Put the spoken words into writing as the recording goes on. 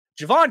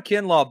Javon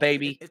Kinlaw,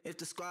 baby.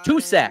 2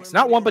 sacks.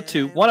 Not 1, but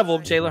 2. One of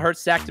them, Jalen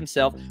Hurts sacked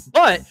himself.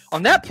 But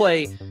on that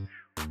play,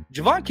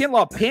 Javon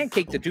Kinlaw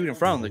pancaked the dude in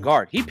front of the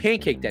guard. He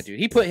pancaked that dude.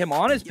 He put him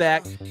on his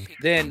back.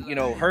 Then,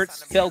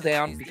 Hurts fell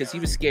down because he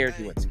was scared.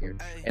 He wasn't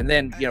scared. And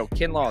then,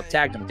 Kinlaw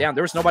tagged him down.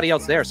 There was nobody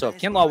else there. So if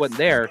Kinlaw wasn't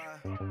there,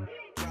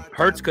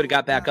 Hurts could have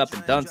got back up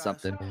and done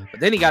something. But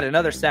then he got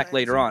another sack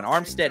later on.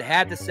 Armstead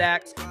had the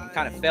sack and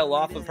kind of fell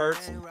off of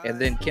Hurts. And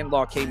then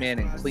Kinlaw came in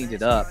and cleaned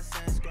it up.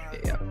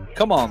 Yeah.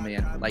 Come on,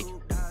 man. Like,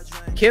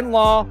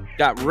 Kinlaw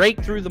got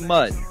raked through the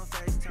mud.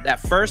 That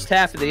first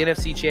half of the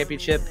NFC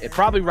Championship, and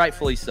probably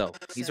rightfully so.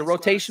 He's a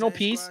rotational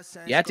piece.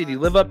 Yeah, did he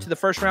live up to the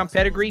first-round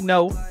pedigree?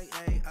 No.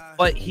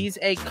 But he's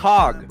a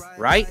cog,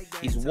 right?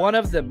 He's one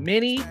of the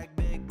many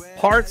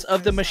parts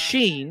of the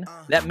machine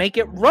that make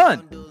it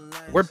run.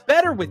 We're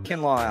better with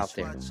Kinlaw out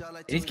there.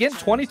 And he's getting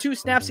 22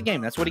 snaps a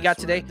game. That's what he got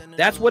today.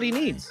 That's what he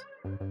needs.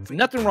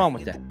 Nothing wrong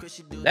with that.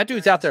 That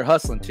dude's out there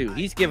hustling, too.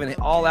 He's giving it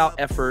all-out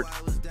effort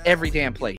every damn play.